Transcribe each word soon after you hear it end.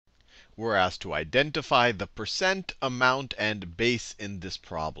We're asked to identify the percent, amount, and base in this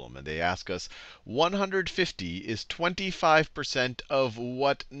problem. And they ask us 150 is 25% of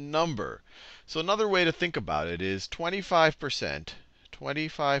what number? So another way to think about it is 25%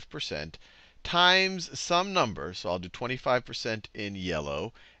 times some number. So I'll do 25% in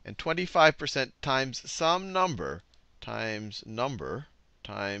yellow, and 25% times some number times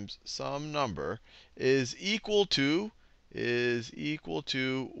some number is equal to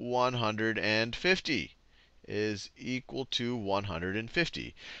 150. Is equal to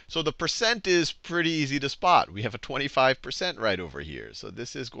 150. So the percent is pretty easy to spot. We have a 25% right over here. So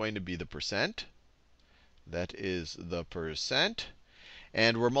this is going to be the percent. That is the percent.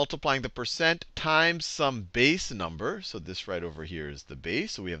 And we're multiplying the percent times some base number. So this right over here is the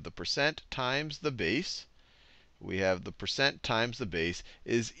base. So we have the percent times the base. We have the percent times the base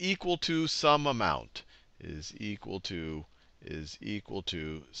is equal to some amount. Is equal to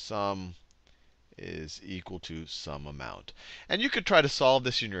some amount. And you could try to solve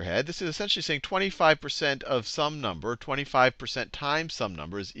this in your head. This is essentially saying 25% of some number, 25% times some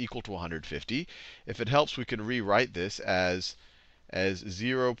number is equal to 150. If it helps, we can rewrite this as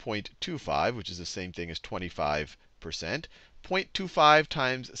 0.25, which is the same thing as 25%. 0.25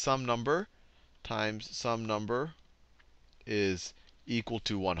 times some number is equal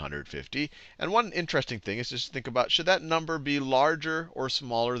to 150. And one interesting thing is just think about, should that number be larger or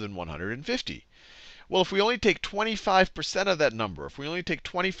smaller than 150? Well, if we only take 25% of that number, if we only take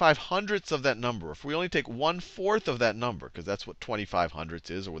 25 hundredths of that number, if we only take 1/4 of that number, because that's what 25 hundredths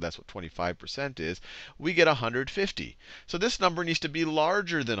is, or that's what 25% is, we get 150. So this number needs to be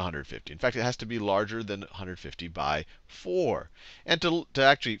larger than 150. In fact, it has to be larger than 150 by 4. And to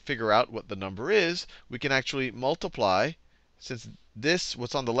actually figure out what the number is, we can actually multiply. Since this,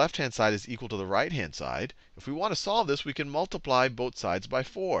 what's on the left-hand side, is equal to the right-hand side, if we want to solve this, we can multiply both sides by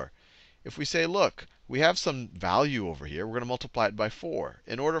 4. If we say, look, we have some value over here, we're going to multiply it by 4.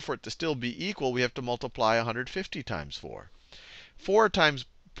 In order for it to still be equal, we have to multiply 150 times 4. 4 times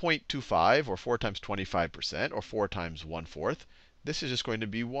 0.25, or 4 times 25%, or 4 times 1/4, this is just going to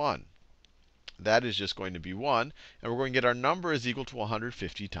be 1. That is just going to be 1. And we're going to get our number is equal to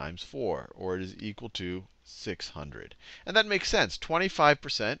 150 times 4, or it is equal to 600. And that makes sense.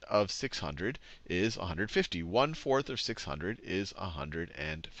 25% of 600 is 150. 1/4 of 600 is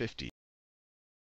 150.